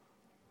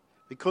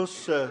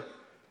Because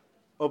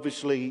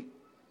obviously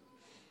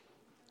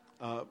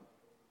part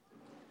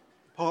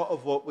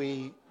of what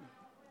we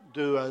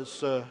do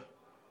as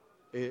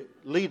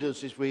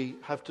leaders is we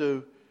have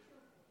to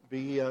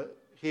be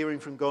hearing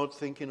from God,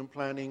 thinking and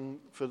planning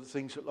for the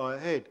things that lie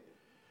ahead,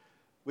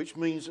 which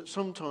means that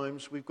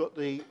sometimes we've got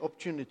the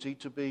opportunity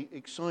to be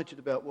excited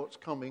about what's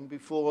coming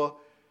before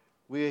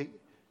you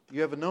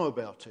ever know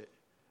about it.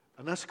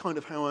 And that's kind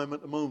of how I am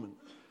at the moment.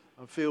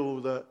 I feel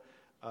that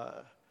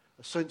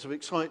a sense of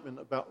excitement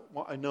about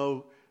what I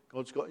know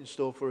God's got in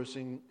store for us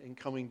in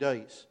coming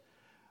days.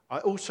 I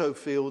also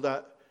feel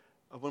that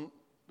I want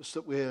us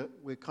that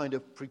we're kind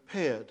of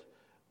prepared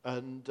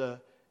and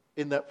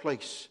in that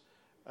place.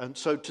 And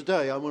so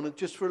today I want to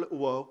just for a little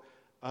while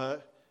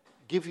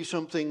give you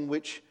something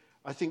which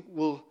I think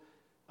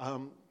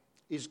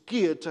is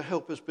geared to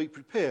help us be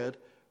prepared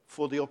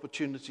for the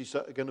opportunities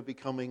that are going to be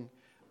coming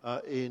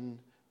in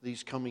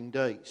these coming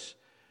days.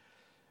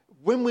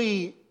 When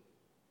we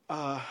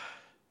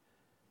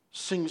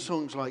sing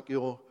songs like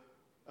Your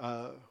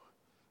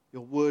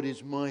Word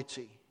is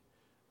Mighty,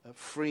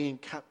 Freeing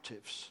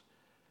Captives,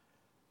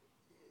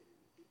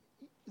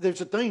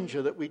 there's a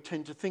danger that we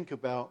tend to think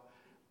about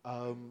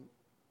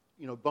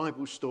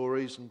Bible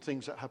stories and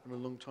things that happened a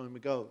long time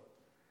ago.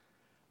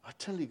 I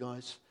tell you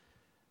guys,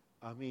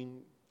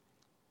 in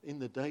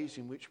the days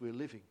in which we're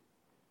living,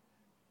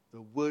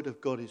 the Word of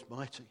God is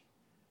mighty.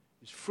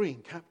 It's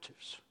freeing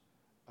captives.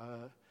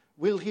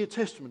 We'll hear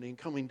testimony in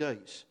coming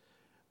days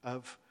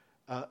of,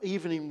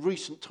 even in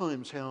recent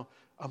times, how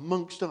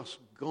amongst us,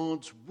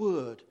 God's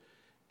Word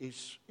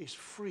is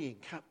freeing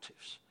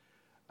captives.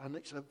 And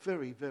it's a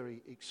very,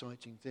 very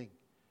exciting thing.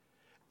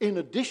 In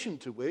addition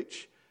to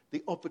which,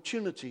 the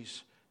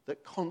opportunities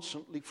that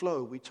constantly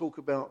flow. We talk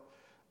about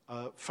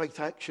faith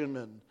action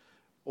and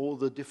all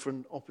the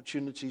different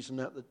opportunities and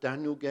that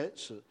Daniel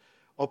gets,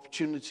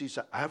 opportunities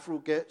that Avril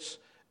gets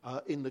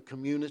in the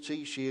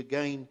community. She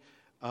again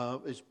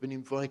has been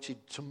invited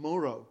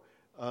tomorrow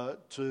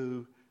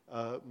to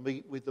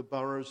meet with the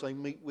boroughs. They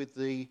meet with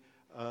the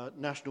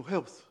national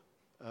health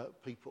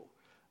people.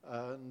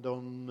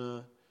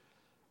 And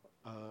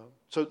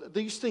so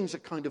these things are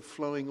kind of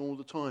flowing all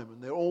the time,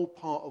 and they're all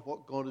part of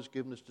what God has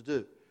given us to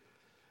do.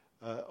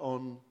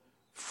 On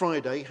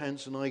Friday,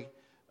 Hans and I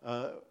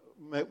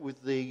met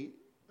with the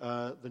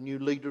new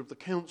leader of the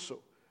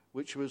council,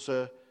 which was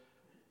a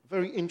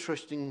very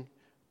interesting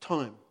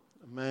time.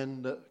 A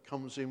man that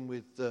comes in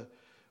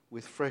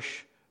with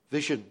fresh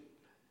vision,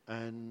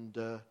 and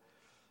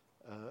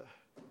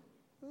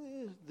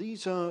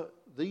these are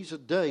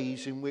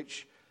days in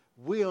which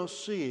we are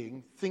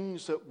seeing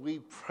things that we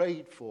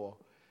prayed for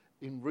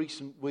in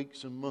recent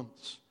weeks and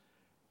months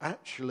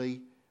actually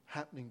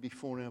happening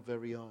before our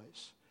very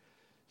eyes.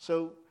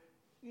 So,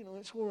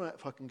 it's all right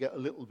if I can get a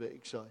little bit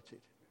excited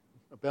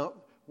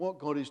about what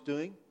God is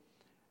doing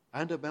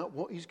and about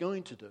what He's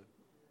going to do,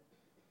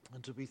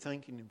 and to be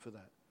thanking Him for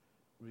that,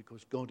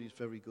 because God is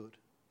very good.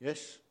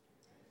 Yes?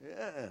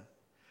 Yeah.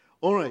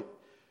 All right.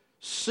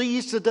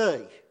 Seize the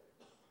day.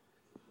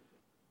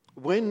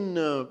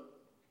 When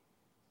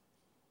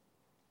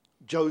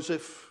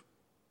Joseph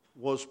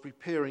was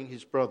preparing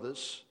his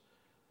brothers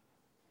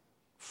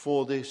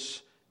for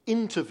this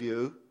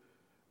interview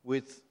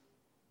with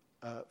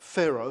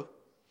Pharaoh,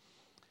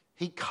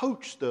 he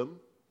coached them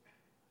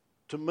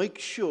to make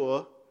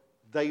sure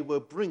they were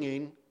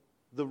bringing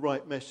the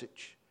right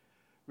message.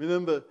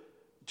 Remember,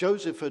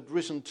 Joseph had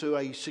risen to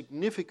a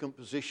significant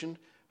position,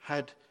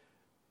 had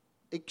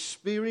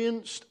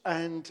experienced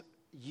and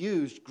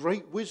used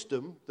great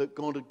wisdom that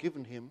God had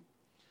given him,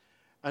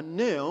 and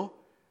now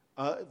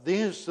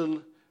there's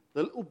the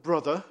little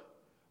brother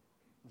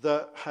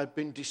that had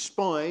been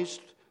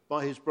despised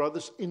by his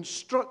brothers,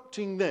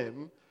 instructing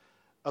them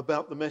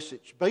about the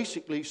message.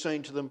 Basically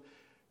saying to them,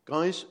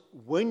 guys,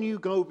 when you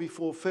go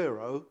before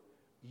Pharaoh,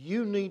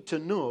 you need to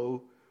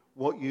know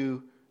what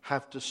you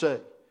have to say.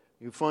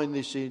 You find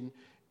this in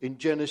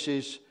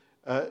Genesis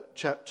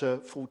chapter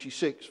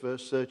 46,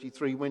 verse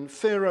 33. When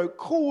Pharaoh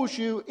calls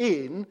you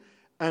in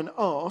and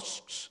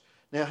asks,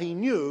 now he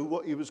knew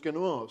what he was going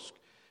to ask.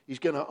 He's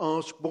going to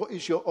ask, what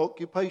is your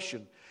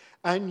occupation?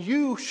 And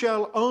you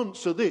shall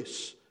answer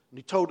this. And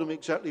he told them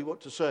exactly what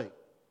to say.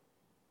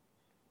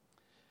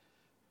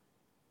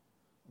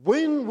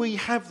 When we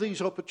have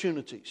these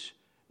opportunities,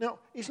 now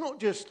it's not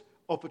just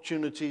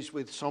opportunities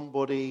with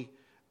somebody,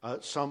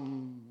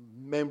 some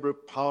member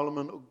of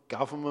parliament or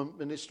government,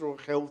 minister or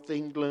Health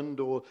England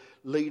or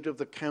leader of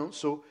the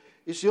council.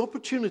 It's the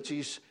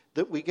opportunities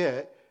that we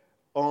get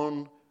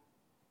on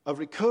a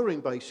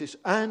recurring basis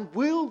and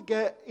will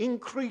get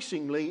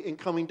increasingly in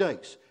coming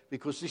days,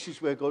 because this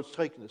is where God's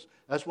taken us.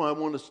 That's why I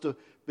want us to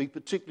be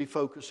particularly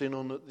focusing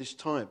on at this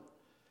time.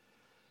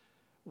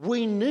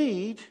 We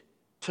need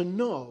to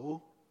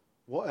know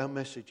what our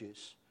message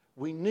is.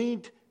 We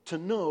need to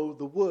know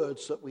the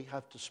words that we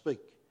have to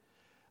speak.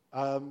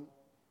 And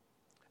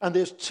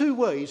there's two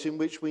ways in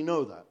which we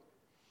know that.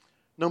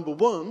 Number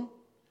one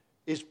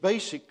is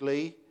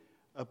basically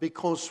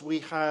because we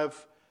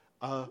have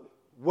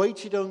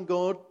waited on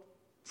God,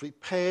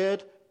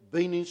 prepared,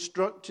 been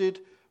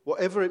instructed,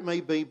 whatever it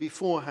may be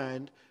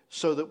beforehand,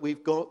 so that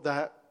we've got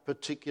that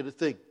particular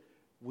thing.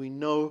 We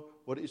know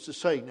what it is to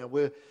say. Now,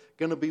 we're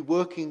going to be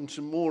working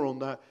some more on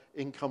that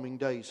in coming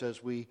days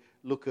as we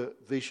look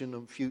at vision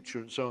and future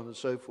and so on and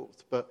so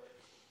forth. But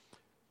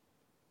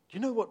do you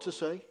know what to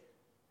say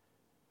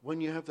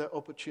when you have that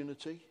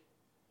opportunity?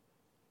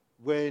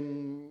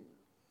 When,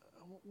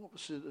 what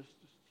was it?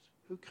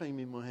 Who came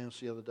in my house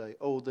the other day?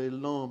 Oh, the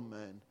alarm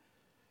man.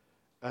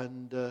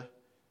 And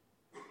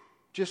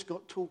just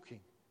got talking.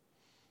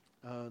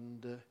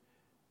 And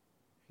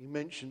he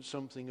mentioned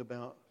something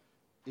about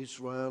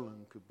Israel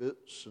and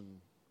kibbutz and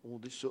all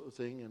this sort of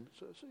thing. And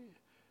so I said,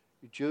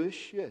 "You're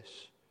Jewish?" "Yes."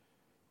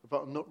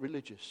 "But I'm not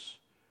religious."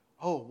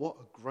 "Oh, what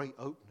a great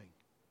opening."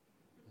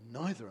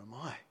 "Neither am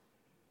I.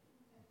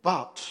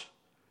 But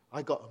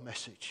I got a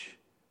message."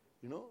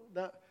 You know,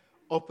 that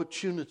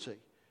opportunity.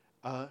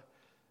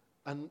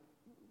 And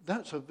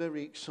that's a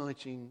very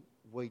exciting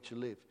way to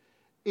live.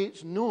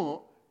 It's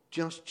not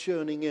just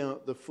churning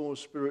out the 4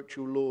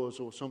 spiritual laws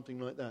or something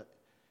like that.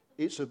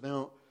 It's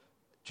about,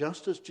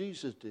 just as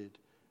Jesus did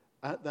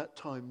at that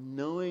time,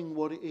 knowing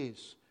what it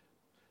is.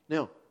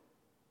 Now,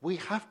 we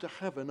have to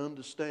have an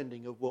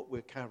understanding of what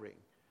we're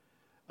carrying.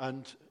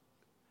 And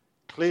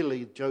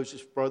clearly,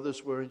 Joseph's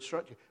brothers were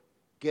instructed,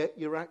 get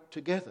your act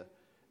together.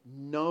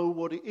 Know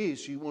what it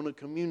is you want to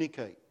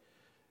communicate.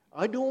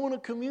 I don't want to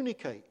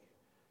communicate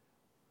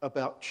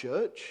about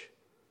church,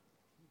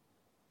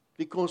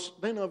 because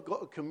then I've got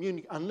to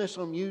communicate, unless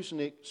I'm using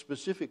it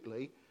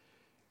specifically,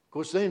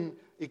 because then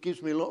it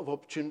gives me a lot of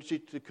opportunity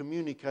to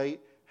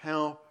communicate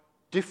how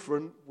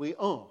different we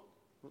are.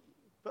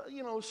 But,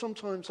 you know,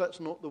 sometimes that's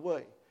not the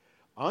way.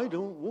 I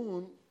don't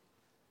want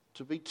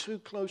to be too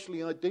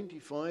closely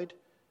identified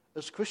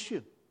as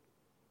Christian.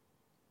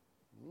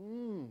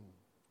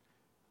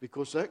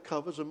 Because that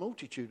covers a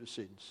multitude of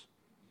sins.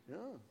 Yeah.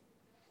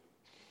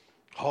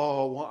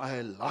 Oh, what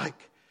I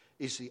like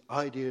is the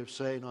idea of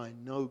saying I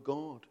know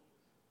God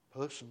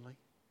personally.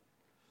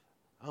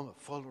 I'm a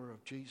follower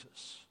of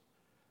Jesus.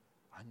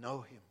 I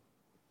know him.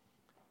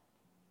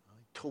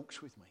 He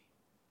talks with me,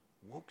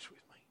 walks with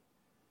me.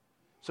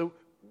 So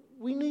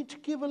we need to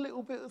give a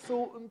little bit of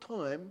thought and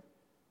time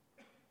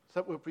so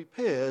that we're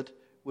prepared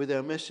with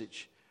our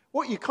message.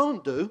 What you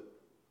can't do,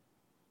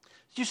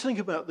 just think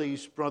about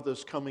these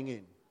brothers coming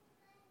in.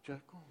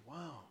 Just go,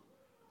 wow,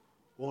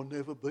 well, I've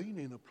never been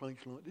in a place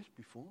like this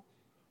before.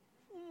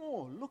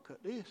 Oh, look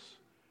at this.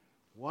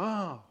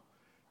 Wow.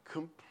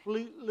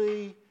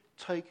 Completely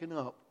taken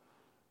up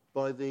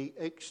by the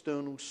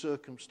external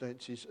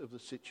circumstances of the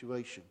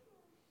situation.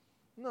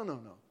 No.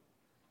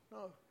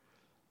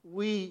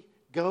 We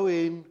go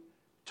in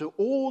to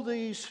all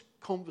these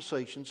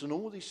conversations and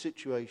all these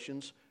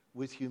situations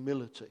with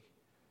humility.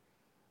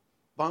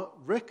 But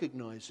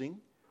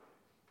recognizing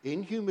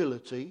in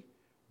humility,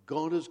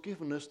 God has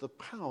given us the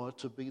power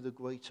to be the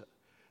greater.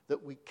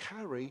 That we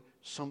carry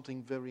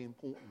something very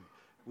important.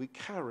 We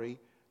carry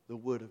the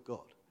Word of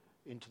God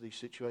into these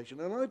situations.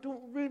 And I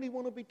don't really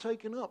want to be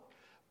taken up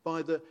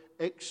by the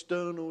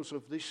externals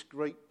of this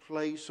great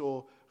place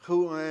or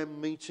who I am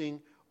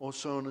meeting or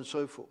so on and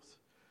so forth.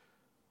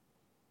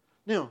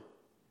 Now,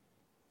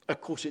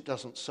 of course it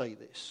doesn't say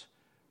this,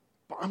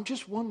 but I'm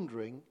just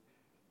wondering,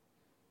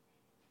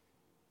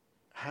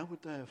 how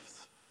would they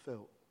have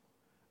felt?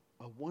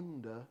 I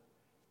wonder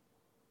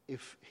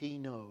if he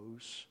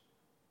knows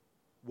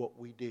what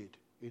we did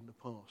in the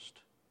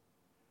past.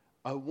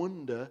 I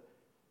wonder,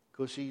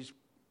 because he's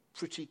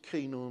pretty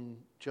keen on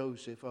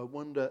Joseph, I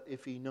wonder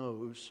if he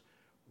knows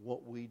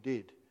what we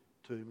did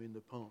to him in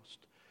the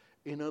past.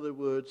 In other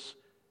words,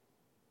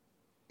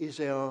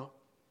 is our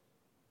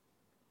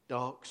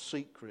dark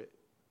secret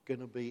going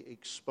to be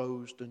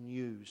exposed and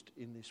used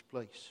in this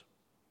place?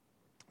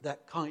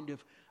 That kind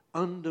of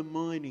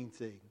undermining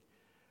thing.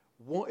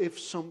 What if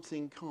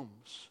something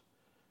comes?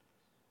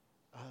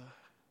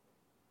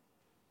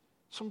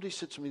 Somebody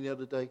said to me the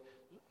other day,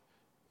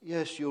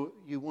 yes, you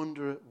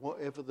wonder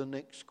whatever the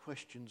next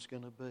question's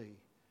going to be.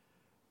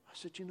 I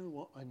said, you know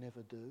what? I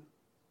never do.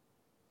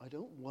 I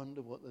don't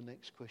wonder what the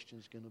next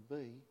question's going to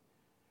be,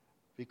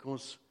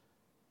 because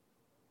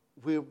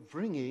we're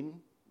bringing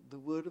the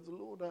word of the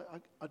Lord.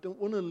 I don't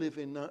want to live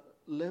in that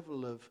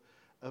level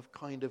of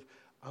kind of,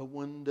 I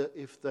wonder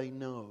if they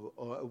know,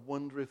 or I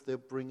wonder if they'll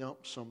bring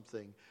up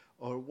something,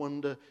 or I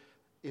wonder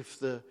if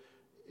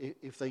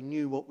they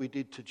knew what we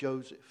did to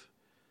Joseph.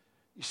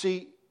 You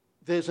see,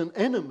 there's an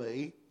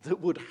enemy that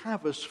would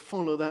have us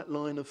follow that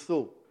line of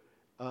thought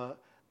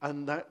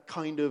and that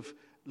kind of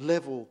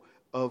level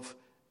of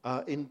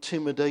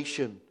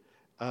intimidation.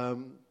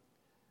 One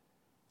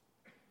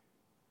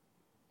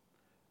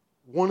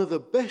of the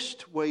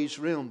best ways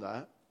around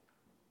that,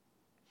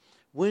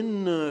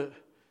 when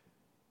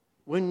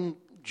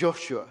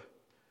Joshua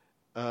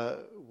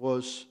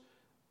was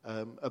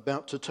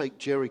about to take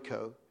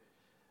Jericho,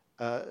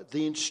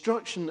 the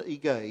instruction that he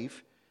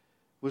gave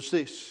was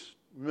this.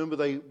 Remember,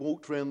 they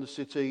walked around the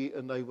city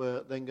and they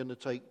were then going to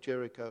take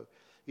Jericho.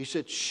 He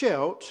said,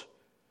 shout,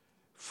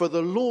 for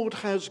the Lord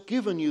has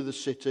given you the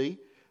city.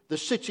 the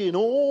city and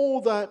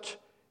all that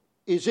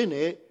is in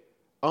it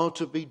are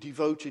to be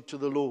devoted to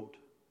the Lord.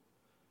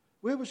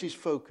 Where was his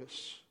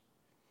focus?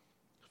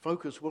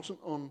 Focus wasn't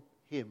on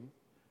him,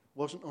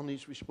 wasn't on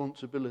his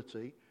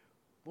responsibility,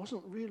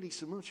 wasn't really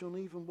so much on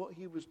even what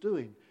he was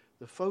doing.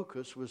 The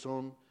focus was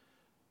on,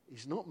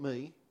 it's not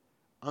me,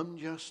 I'm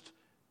just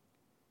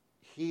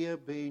here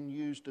being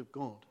used of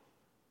God.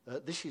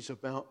 This is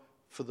about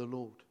for the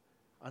Lord.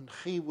 And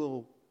he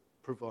will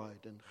provide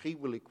and he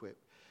will equip.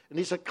 And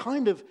it's a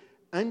kind of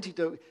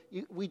antidote.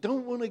 We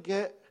don't want to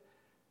get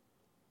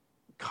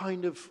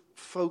kind of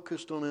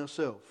focused on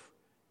ourselves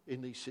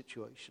in these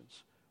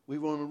situations. We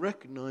want to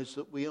recognize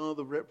that we are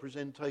the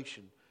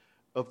representation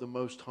of the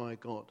Most High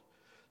God.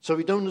 So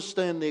we don't want to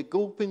stand there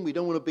gulping. We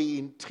don't want to be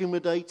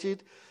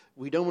intimidated.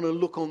 We don't want to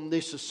look on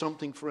this as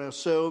something for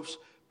ourselves,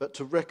 but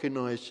to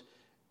recognize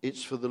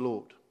it's for the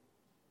Lord.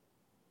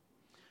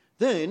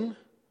 Then,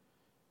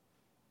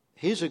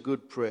 here's a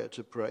good prayer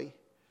to pray.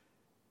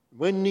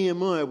 When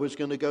Nehemiah was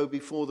going to go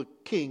before the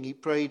king, he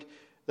prayed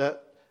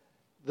that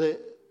the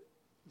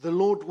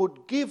Lord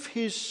would give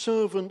his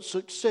servant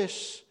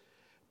success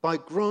by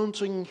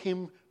granting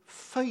him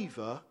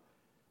favor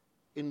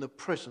in the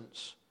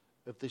presence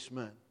of this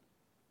man.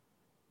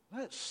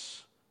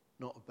 That's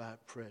not a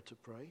bad prayer to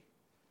pray.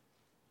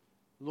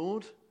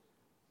 Lord,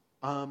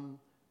 I'm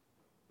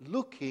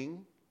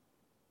looking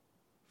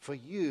for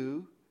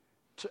you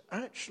to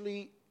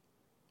actually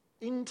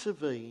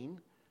intervene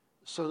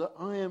so that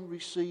I am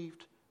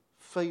received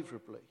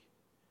favorably.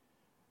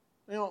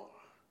 Now,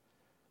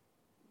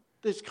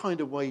 there's kind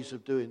of ways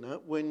of doing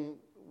that. When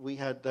we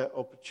had that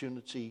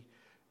opportunity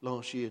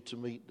last year to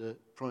meet the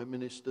Prime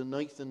Minister,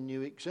 Nathan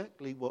knew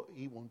exactly what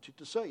he wanted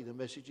to say, the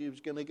message he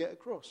was going to get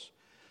across.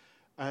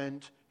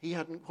 And he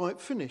hadn't quite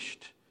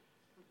finished.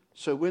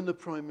 So when the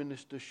Prime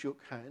Minister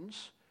shook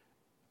hands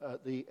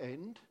at the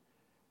end,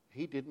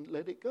 he didn't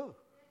let it go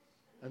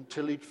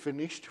until he'd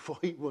finished what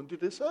he wanted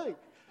to say.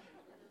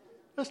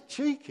 That's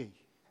cheeky.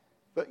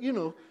 But,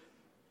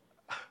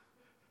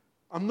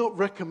 I'm not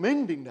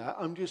recommending that.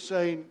 I'm just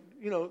saying,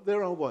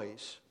 there are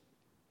ways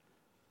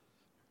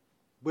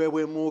where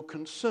we're more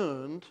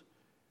concerned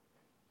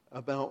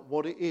about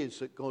what it is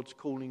that God's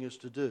calling us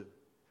to do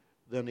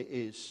than it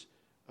is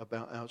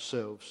about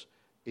ourselves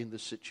in the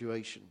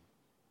situation.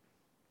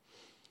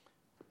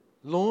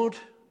 Lord,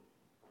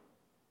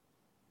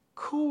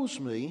 cause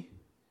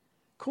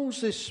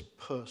this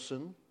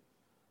person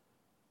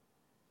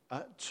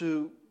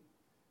to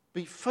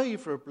be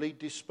favorably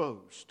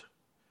disposed,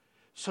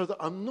 so that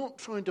I'm not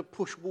trying to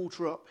push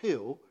water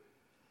uphill,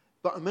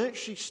 but I'm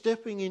actually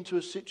stepping into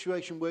a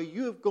situation where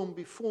you have gone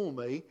before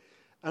me,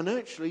 and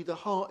actually the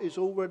heart is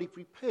already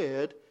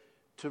prepared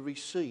to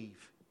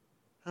receive.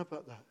 How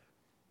about that?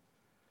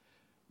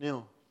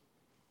 Now,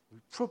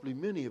 probably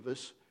many of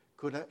us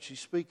could actually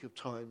speak of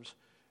times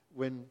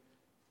when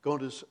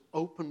God has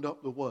opened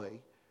up the way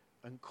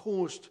and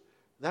caused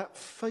that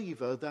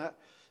favor, that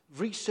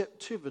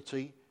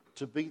receptivity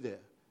to be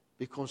there,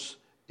 because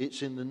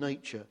it's in the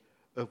nature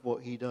of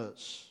what he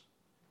does.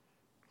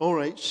 All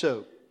right,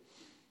 so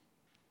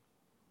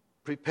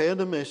prepare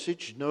the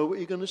message, know what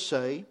you're going to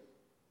say.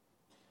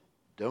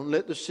 Don't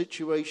let the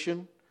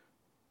situation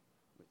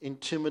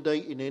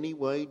intimidate in any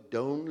way.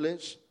 Don't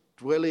let's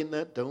dwell in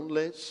that. Don't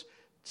let's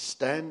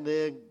stand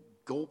there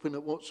gulping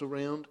at what's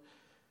around.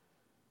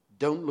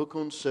 Don't look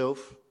on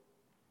self.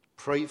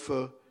 Pray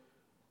for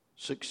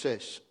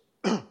success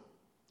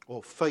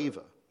or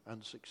favor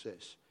and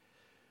success.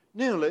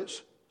 Now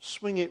let's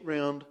swing it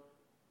round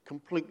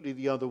completely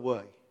the other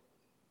way.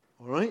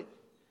 All right?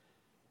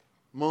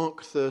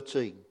 Mark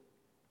 13,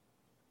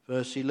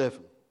 verse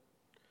 11.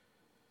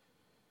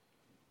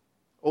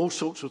 All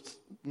sorts of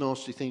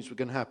nasty things were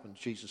going to happen,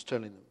 Jesus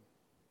telling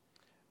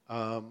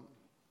them.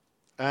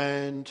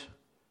 And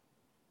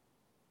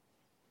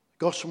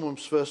gospel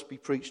must first be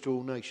preached to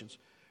all nations.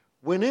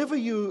 Whenever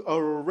you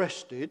are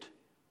arrested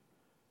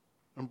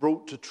and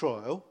brought to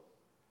trial,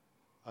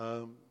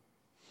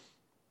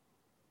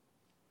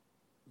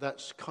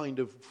 that's kind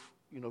of,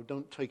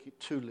 don't take it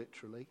too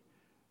literally.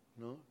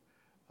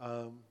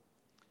 It's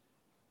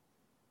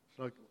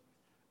like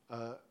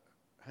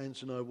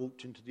Hans and I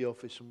walked into the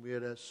office and we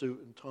had our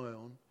suit and tie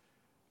on,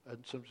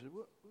 and someone said,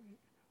 "What?"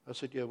 I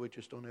said, "Yeah, we're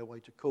just on our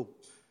way to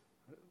court."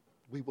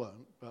 We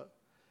weren't, but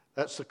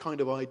that's the kind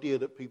of idea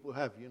that people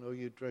have.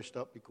 You're dressed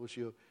up because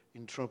you're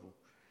in trouble.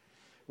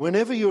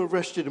 Whenever you're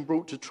arrested and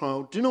brought to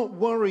trial, do not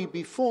worry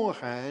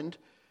beforehand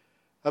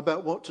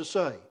about what to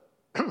say.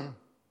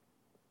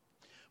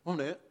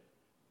 Wasn't it?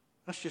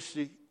 That's just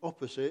the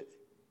opposite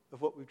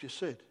of what we've just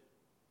said.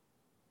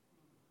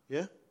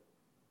 Yeah?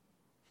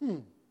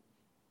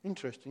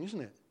 Interesting,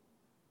 isn't it?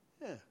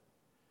 Yeah.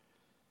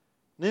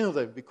 Now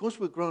then, because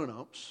we're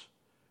grown-ups,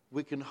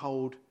 we can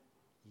hold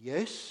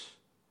yes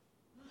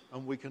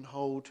and we can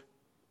hold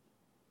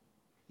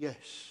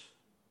yes.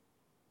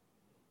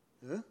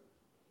 Yeah?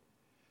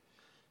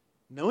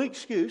 No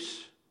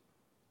excuse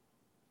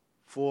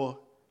for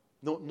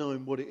not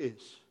knowing what it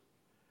is.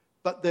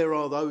 But there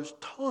are those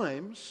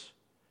times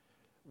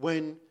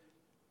when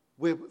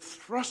we're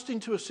thrust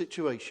into a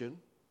situation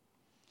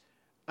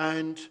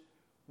and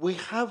we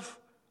have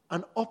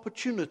an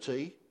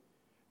opportunity,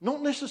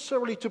 not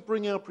necessarily to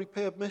bring our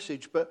prepared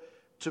message, but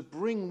to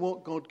bring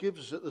what God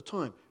gives us at the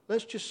time.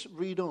 Let's just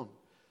read on.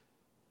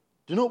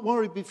 Do not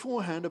worry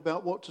beforehand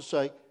about what to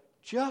say.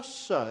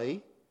 Just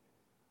say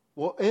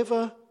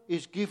whatever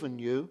is given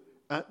you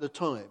at the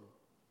time.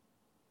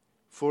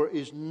 For it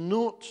is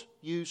not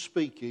you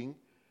speaking,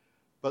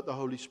 but the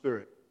Holy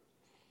Spirit.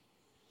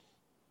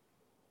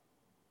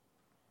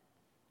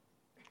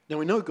 Now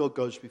we know God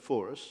goes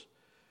before us.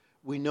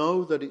 We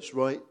know that it's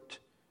right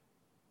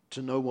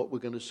to know what we're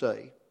going to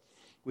say.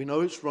 We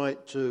know it's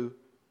right to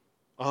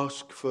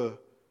ask for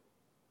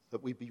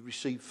that we be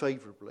received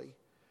favourably.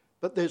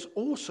 But there's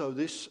also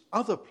this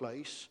other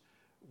place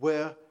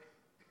where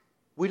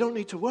we don't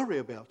need to worry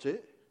about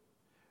it.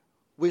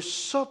 We're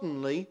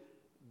suddenly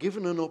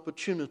given an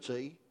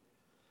opportunity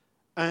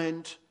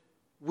and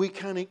we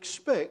can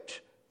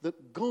expect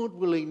that God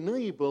will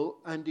enable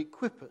and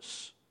equip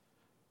us.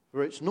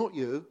 For it's not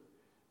you,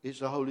 it's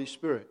the Holy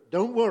Spirit.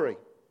 Don't worry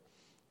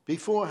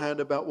beforehand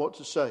about what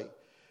to say.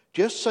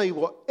 Just say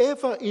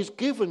whatever is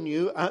given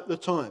you at the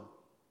time.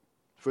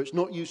 For it's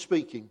not you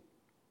speaking,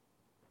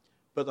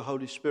 but the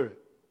Holy Spirit.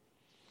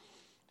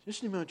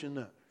 Just imagine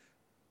that.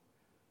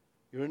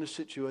 You're in a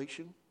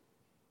situation.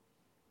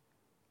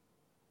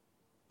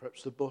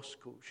 Perhaps the boss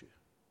calls you.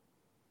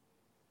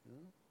 Yeah?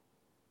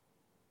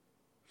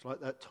 It's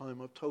like that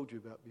time I've told you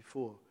about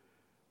before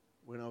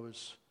when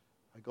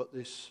I got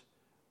this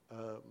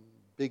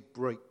big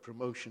break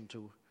promotion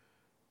to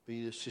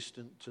be the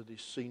assistant to the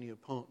senior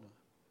partner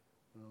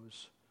when I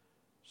was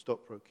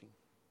stockbroking.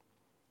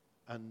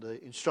 And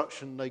the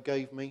instruction they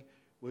gave me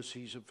was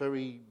he's a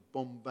very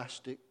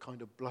bombastic,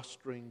 kind of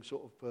blustering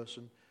sort of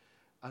person,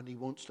 and he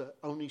wants to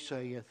only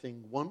say a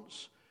thing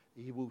once.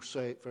 He will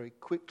say it very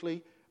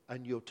quickly,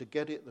 and you're to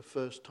get it the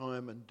first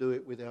time and do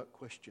it without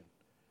question.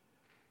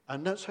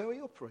 And that's how he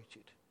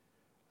operated.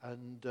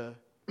 And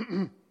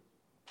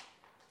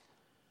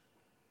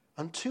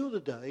until the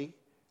day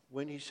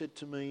when he said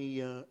to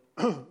me,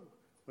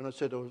 when I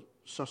said I was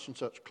such and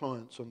such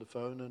clients on the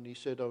phone, and he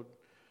said, "I'll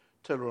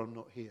tell her I'm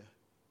not here."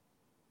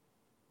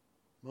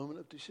 Moment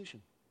of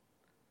decision.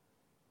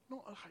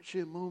 Not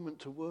actually a moment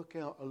to work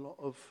out a lot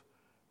of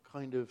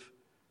kind of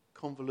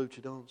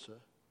convoluted answer.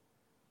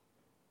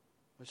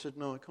 I said,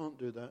 "No, I can't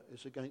do that.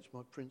 It's against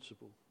my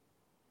principle."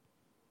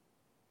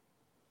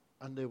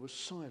 And there was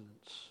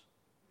silence.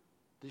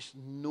 This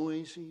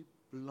noisy,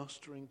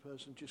 blustering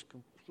person, just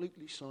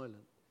completely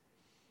silent.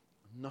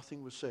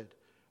 Nothing was said.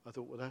 I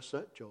thought, well, that's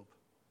that job.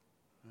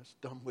 That's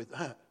done with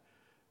that.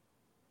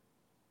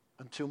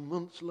 Until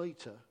months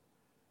later,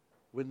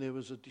 when there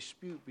was a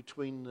dispute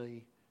between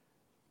the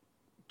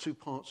two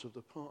parts of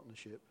the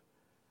partnership,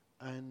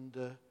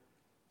 and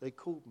they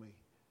called me,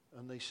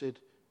 and they said,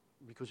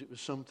 because it was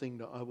something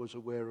that I was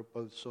aware of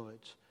both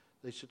sides,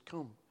 they said,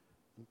 "Come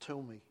and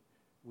tell me,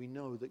 we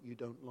know that you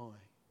don't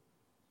lie."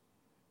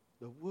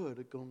 The word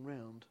had gone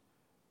round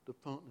the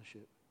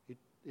partnership.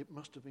 It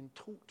must have been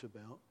talked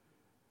about,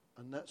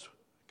 and that's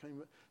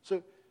came.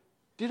 So,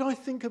 did I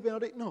think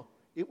about it? No.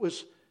 It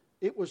was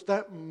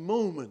that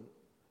moment,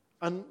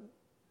 and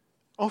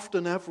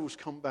often Avril's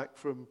come back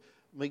from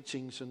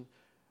meetings, and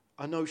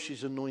I know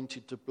she's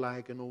anointed to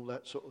blag and all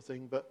that sort of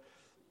thing, but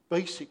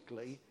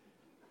basically,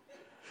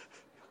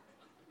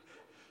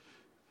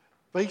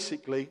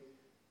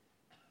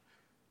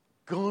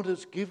 God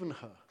has given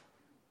her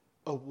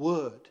a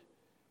word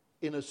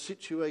in a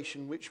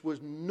situation which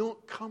was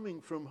not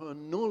coming from her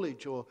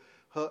knowledge or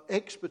her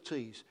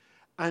expertise.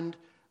 And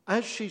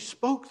as she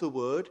spoke the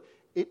word,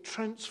 it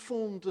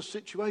transformed the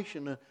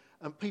situation.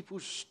 And people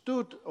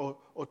stood or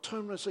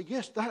turned around and said,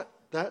 "Yes,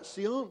 that's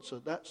the answer.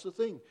 That's the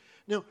thing."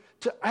 Now,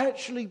 to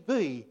actually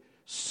be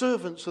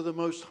servants of the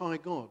Most High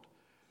God,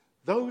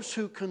 those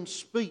who can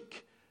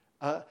speak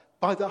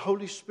by the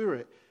Holy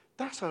Spirit,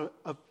 that's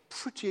a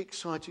pretty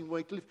exciting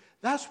way to live.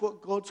 That's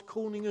what God's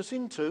calling us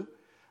into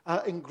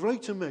in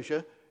greater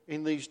measure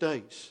in these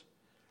days.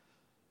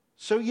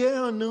 So,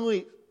 yeah, I know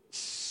it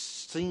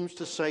seems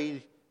to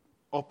say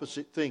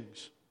opposite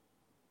things.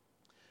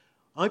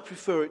 I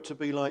prefer it to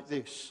be like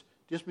this.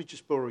 Let me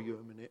just borrow you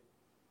a minute,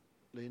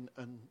 Lynn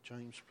and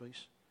James,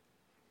 please.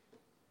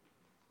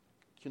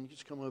 Can you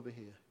just come over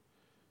here?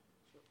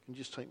 Can you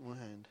just take my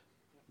hand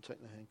and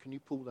take the hand? Can you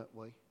pull that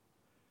way?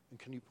 And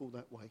can you pull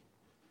that way?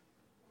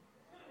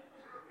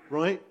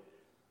 Right?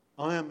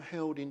 I am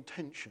held in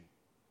tension.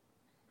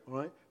 All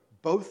right?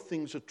 Both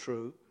things are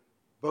true.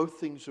 Both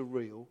things are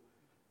real.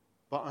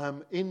 But I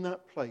am in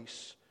that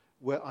place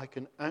where I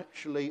can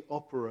actually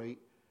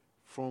operate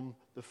from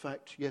the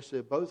fact, yes,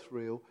 they're both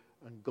real,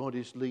 and God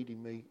is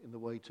leading me in the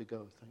way to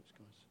go. Thanks,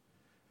 guys.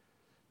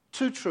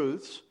 Two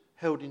truths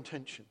held in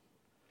tension.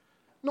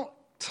 Not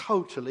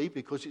totally,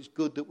 because it's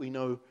good that we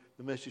know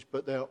the message,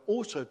 but there are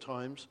also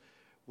times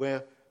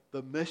where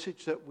the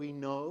message that we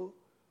know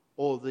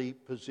or the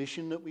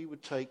position that we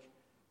would take,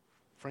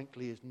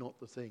 frankly, is not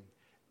the thing.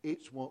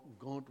 It's what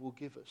God will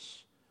give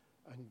us.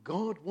 And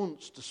God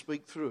wants to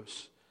speak through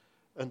us.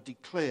 and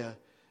declare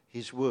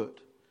his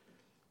word.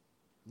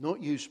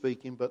 Not you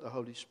speaking, but the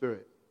Holy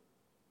Spirit.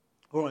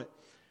 All right,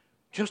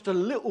 just a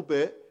little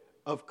bit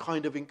of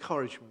kind of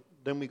encouragement.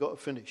 Then we got to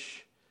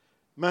finish.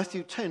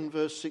 Matthew 10,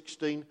 verse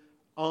 16,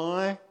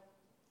 I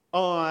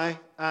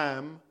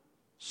am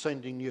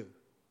sending you.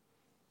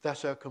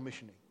 That's our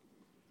commissioning.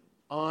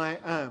 I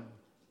am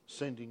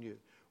sending you.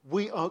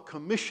 We are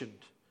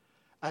commissioned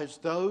as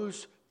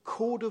those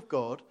called of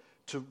God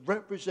to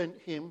represent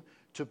him,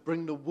 to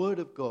bring the word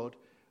of God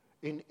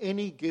in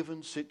any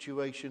given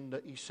situation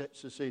that he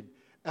sets us in.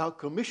 Our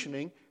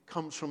commissioning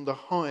comes from the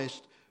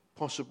highest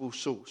possible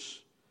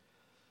source.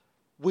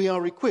 We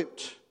are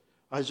equipped.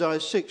 Isaiah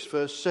 6,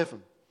 verse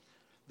 7.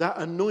 That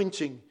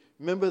anointing,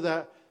 remember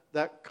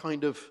that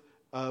kind of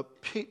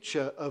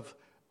picture of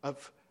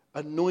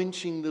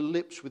anointing the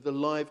lips with the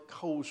live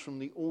coals from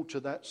the altar,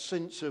 that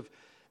sense of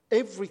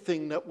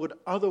everything that would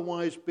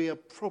otherwise be a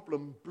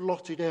problem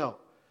blotted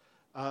out.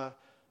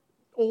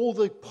 All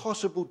the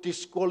possible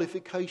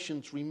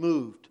disqualifications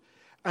removed,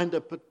 and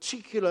a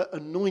particular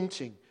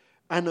anointing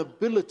and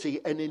ability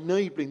and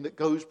enabling that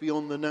goes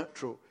beyond the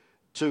natural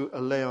to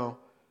allow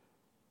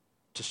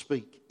to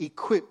speak,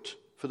 equipped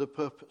for the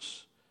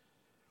purpose.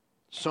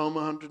 Psalm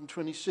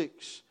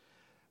 126,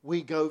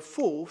 we go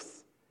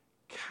forth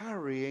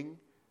carrying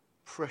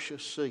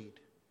precious seed.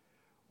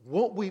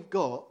 What we've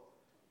got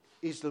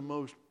is the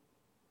most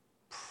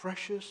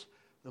precious,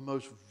 the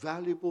most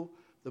valuable,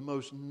 the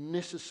most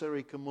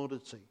necessary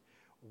commodity.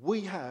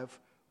 We have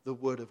the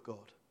Word of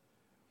God.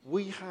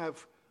 We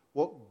have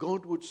what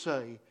God would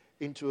say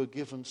into a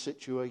given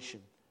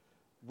situation.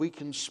 We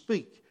can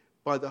speak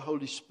by the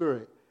Holy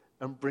Spirit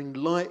and bring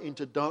light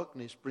into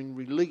darkness, bring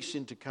release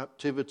into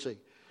captivity,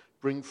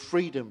 bring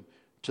freedom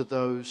to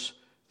those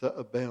that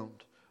are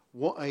bound.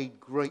 What a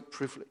great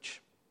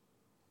privilege.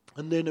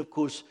 And then, of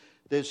course,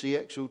 there's the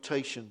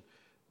exaltation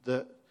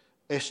that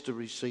Esther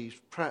receives.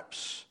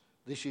 Perhaps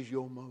this is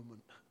your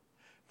moment.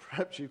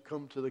 Perhaps you've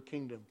come to the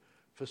kingdom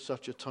for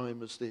such a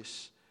time as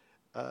this.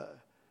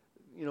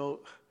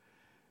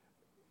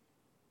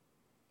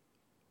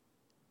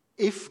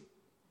 If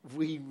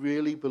we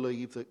really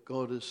believe that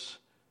God has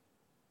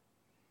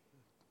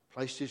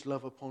placed his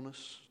love upon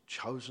us,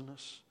 chosen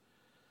us,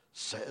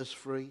 set us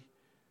free,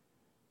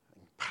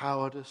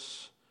 empowered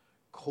us,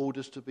 called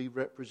us to be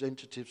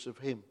representatives of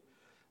him,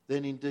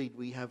 then indeed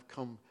we have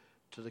come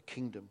to the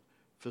kingdom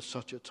for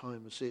such a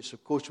time as this.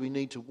 Of course, we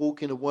need to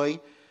walk in a way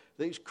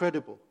that is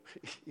credible.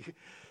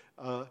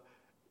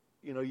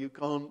 You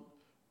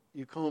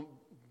can't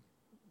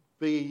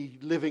be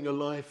living a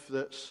life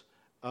that's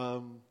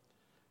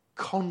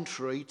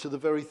contrary to the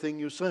very thing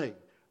you're saying.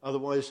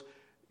 Otherwise,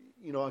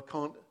 I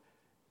can't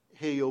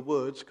hear your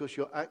words because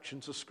your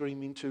actions are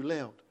screaming too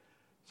loud.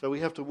 So we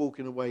have to walk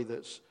in a way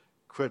that's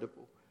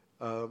credible.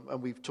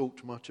 And we've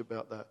talked much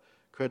about that.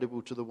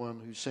 Credible to the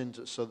one who sends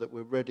us so that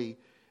we're ready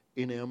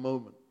in our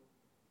moment.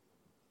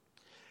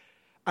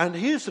 And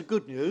here's the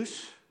good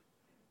news.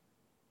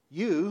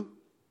 You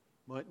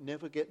might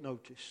never get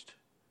noticed.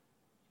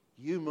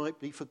 You might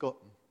be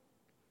forgotten.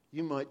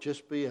 You might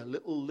just be a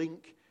little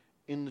link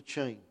in the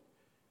chain.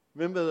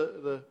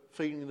 Remember the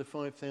feeding of the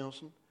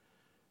 5,000?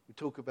 We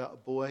talk about a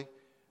boy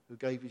who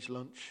gave his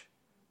lunch.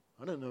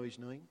 I don't know his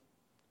name.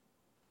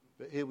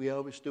 But here we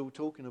are, we're still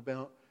talking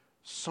about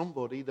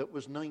somebody that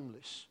was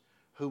nameless,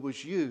 who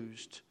was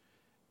used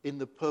in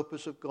the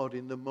purpose of God,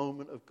 in the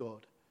moment of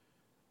God,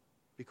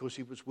 because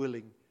he was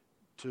willing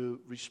to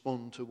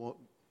respond to what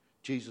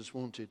Jesus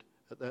wanted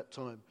at that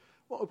time.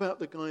 What about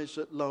the guys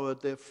that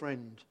lowered their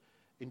friend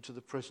into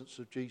the presence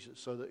of Jesus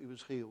so that he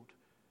was healed?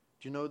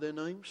 Do you know their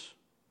names?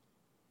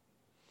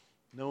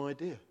 No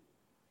idea.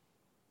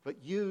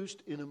 But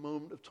used in a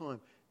moment of time.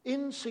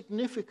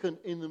 Insignificant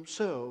in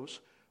themselves,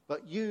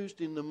 but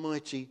used in the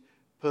mighty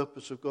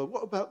purpose of God.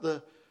 What about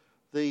the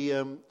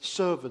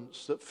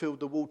servants that filled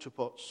the water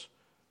pots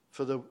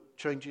for the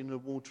changing the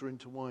water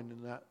into wine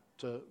in that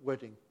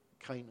wedding,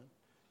 Canaan?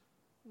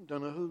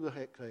 Don't know who the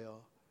heck they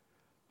are.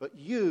 But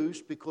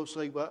used because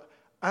they were,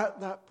 at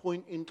that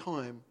point in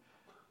time,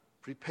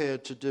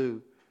 prepared to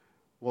do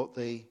what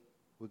they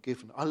were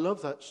given. I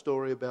love that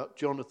story about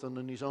Jonathan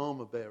and his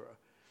armor bearer,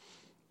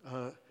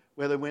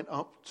 where they went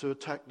up to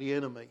attack the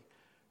enemy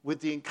with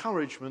the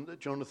encouragement that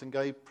Jonathan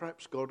gave,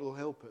 perhaps God will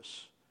help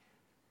us.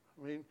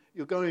 I mean,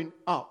 you're going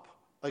up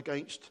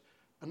against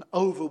an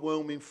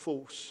overwhelming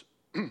force.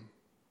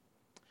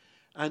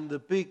 And the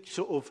big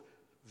sort of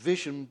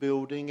vision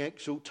building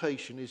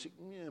exaltation is,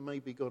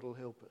 maybe God will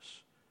help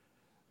us.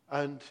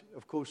 And,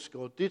 of course,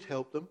 God did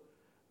help them,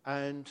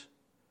 and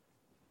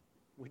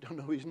we don't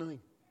know his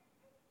name.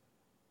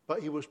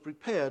 But he was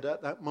prepared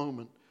at that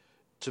moment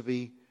to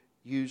be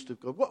used of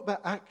God. What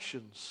about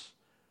actions?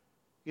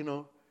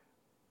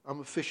 I'm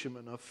a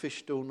fisherman. I've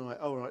fished all night.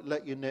 All right,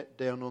 let your net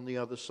down on the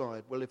other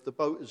side. Well, if the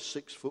boat is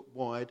 6 foot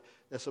wide,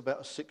 that's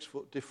about a 6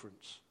 foot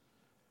difference.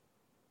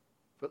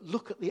 But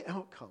look at the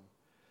outcome.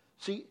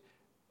 See,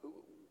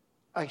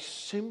 a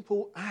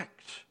simple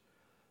act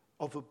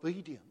of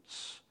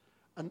obedience,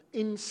 an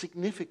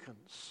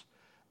insignificance,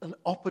 an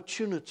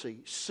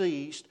opportunity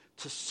seized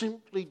to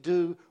simply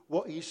do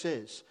what he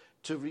says,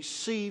 to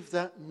receive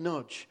that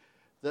nudge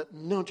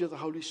of the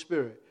Holy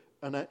Spirit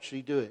and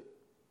actually do it.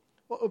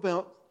 What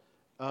about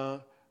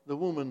the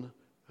woman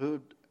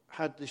who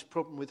had this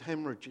problem with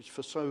hemorrhages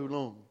for so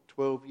long,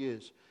 12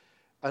 years,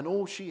 and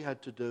all she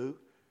had to do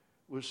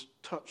was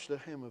touch the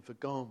hem of a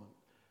garment?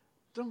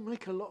 Doesn't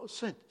make a lot of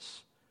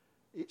sense.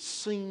 It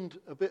seemed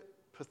a bit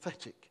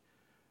pathetic,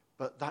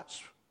 but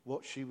that's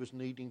what she was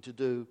needing to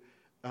do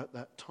at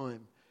that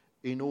time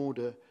in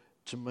order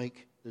to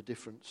make the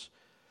difference.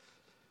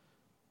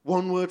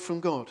 One word from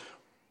God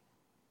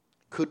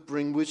could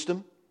bring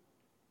wisdom.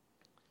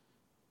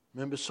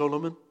 Remember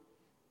Solomon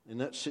in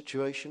that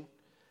situation?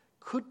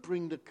 Could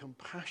bring the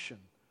compassion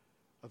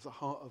of the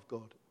heart of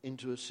God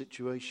into a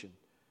situation.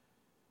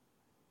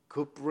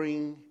 Could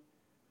bring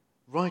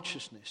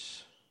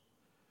righteousness.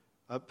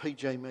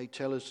 PJ may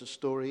tell us a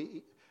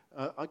story.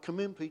 I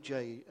commend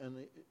PJ and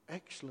the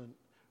excellent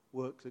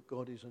work that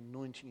God is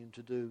anointing him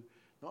to do,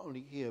 not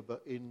only here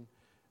but in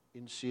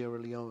Sierra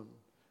Leone,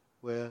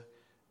 where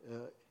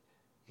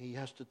he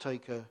has to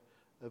take a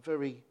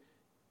very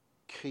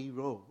key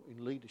role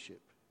in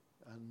leadership,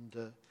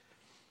 and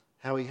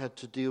how he had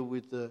to deal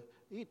with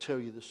he'll tell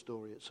you the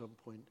story at some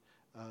point.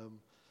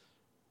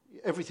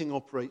 Everything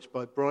operates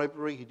by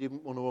bribery. He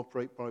didn't want to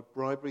operate by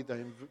bribery.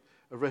 They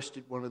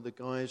arrested one of the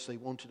guys. They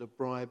wanted a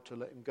bribe to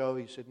let him go.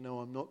 He said, no,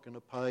 I'm not going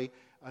to pay.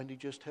 And he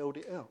just held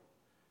it out.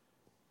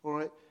 All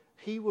right.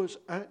 He was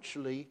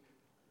actually,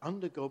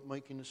 under God,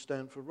 making a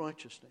stand for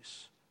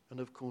righteousness. And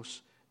of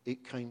course,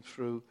 it came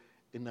through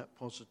in that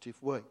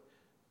positive way.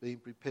 Being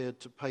prepared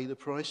to pay the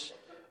price,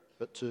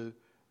 but to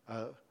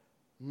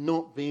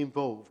not be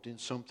involved in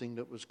something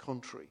that was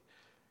contrary.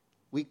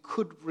 We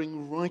could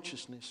bring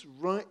righteousness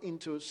right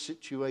into a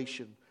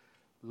situation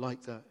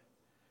like that.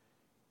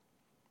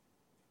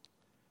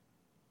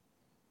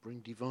 Bring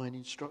divine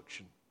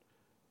instruction.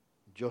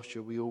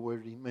 Joshua, we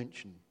already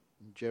mentioned,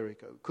 in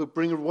Jericho. Could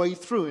bring a way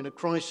through in a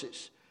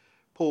crisis.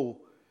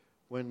 Paul,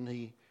 when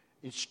he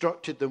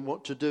instructed them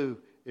what to do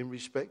in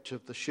respect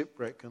of the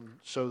shipwreck, and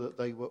so that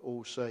they were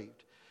all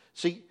saved.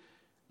 See,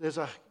 there's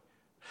a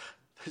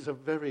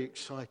very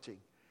exciting,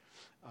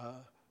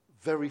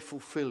 very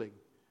fulfilling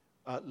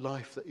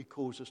life that he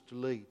calls us to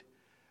lead.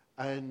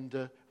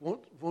 And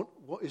what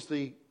is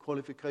the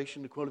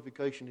qualification? The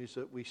qualification is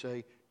that we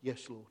say,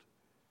 yes, Lord,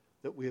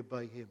 that we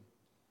obey him.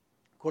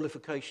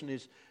 Qualification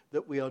is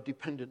that we are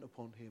dependent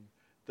upon him,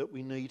 that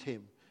we need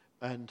him,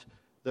 and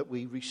that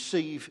we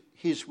receive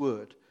his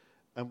word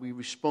and we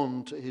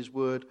respond to his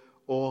word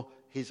or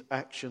his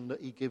action that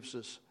he gives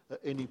us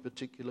at any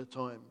particular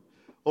time.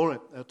 All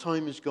right, our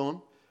time is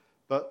gone,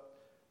 but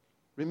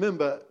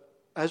remember,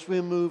 as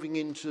we're moving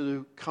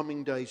into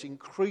coming days,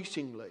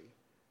 increasingly,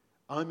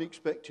 I'm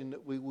expecting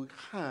that we will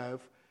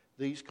have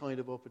these kind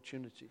of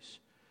opportunities.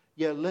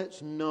 Yeah,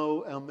 let's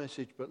know our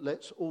message, but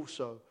let's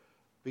also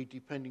be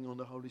depending on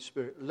the Holy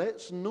Spirit.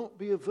 Let's not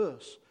be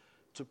averse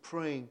to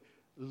praying,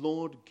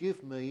 Lord,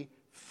 give me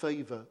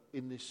favor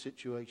in this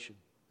situation.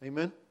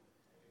 Amen?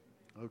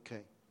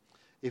 Okay.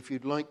 If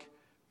you'd like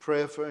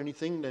prayer for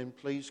anything, then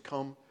please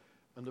come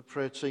and the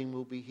prayer team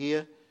will be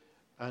here.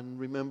 And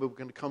remember, we're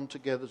going to come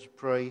together to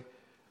pray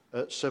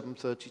at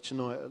 7:30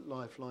 tonight at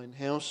Lifeline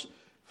House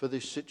for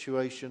this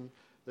situation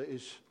that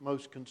is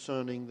most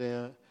concerning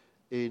there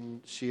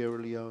in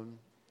Sierra Leone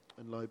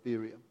and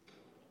Liberia.